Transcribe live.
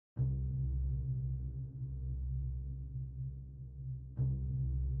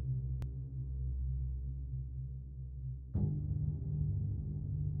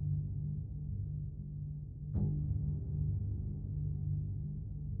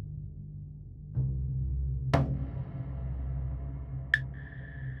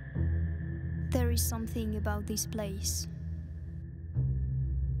There is something about this place.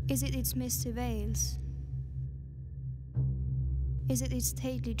 Is it its misty vales? Is it its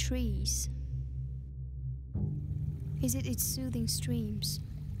stately trees? Is it its soothing streams?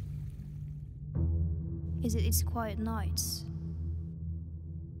 Is it its quiet nights?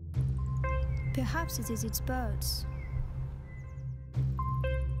 Perhaps it is its birds,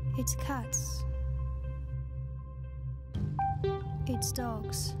 its cats, its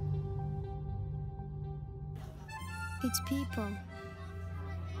dogs, its people.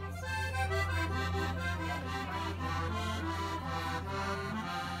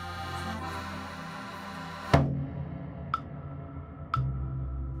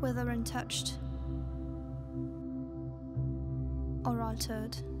 Whether untouched or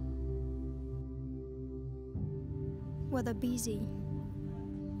altered, whether busy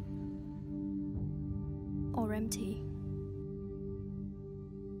or empty,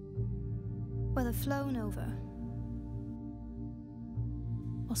 whether flown over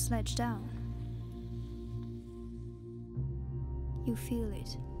or sledged down, you feel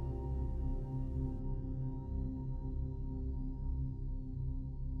it.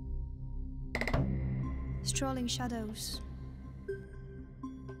 Strolling shadows,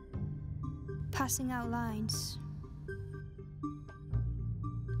 passing out lines,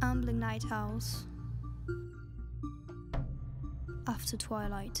 ambling night owls, after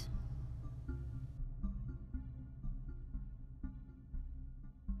twilight.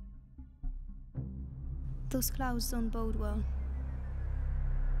 Those clouds don't bode well.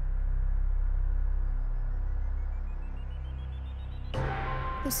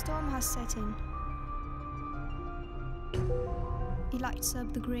 The storm has set in. It lights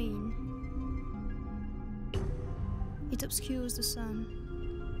up the green. It obscures the sun.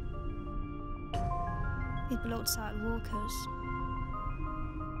 It blots out walkers.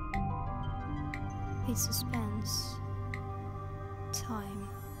 It suspends time.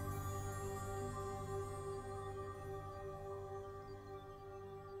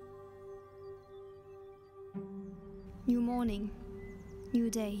 New morning, new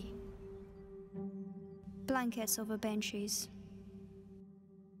day. Blankets over benches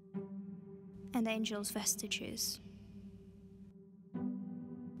and angels' vestiges.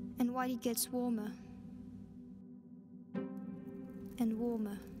 And while it gets warmer and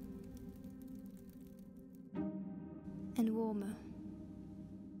warmer and warmer,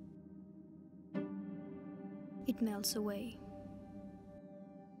 it melts away.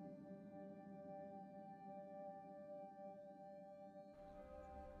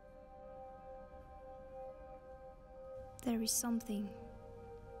 There is something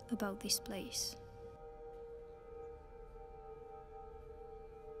about this place.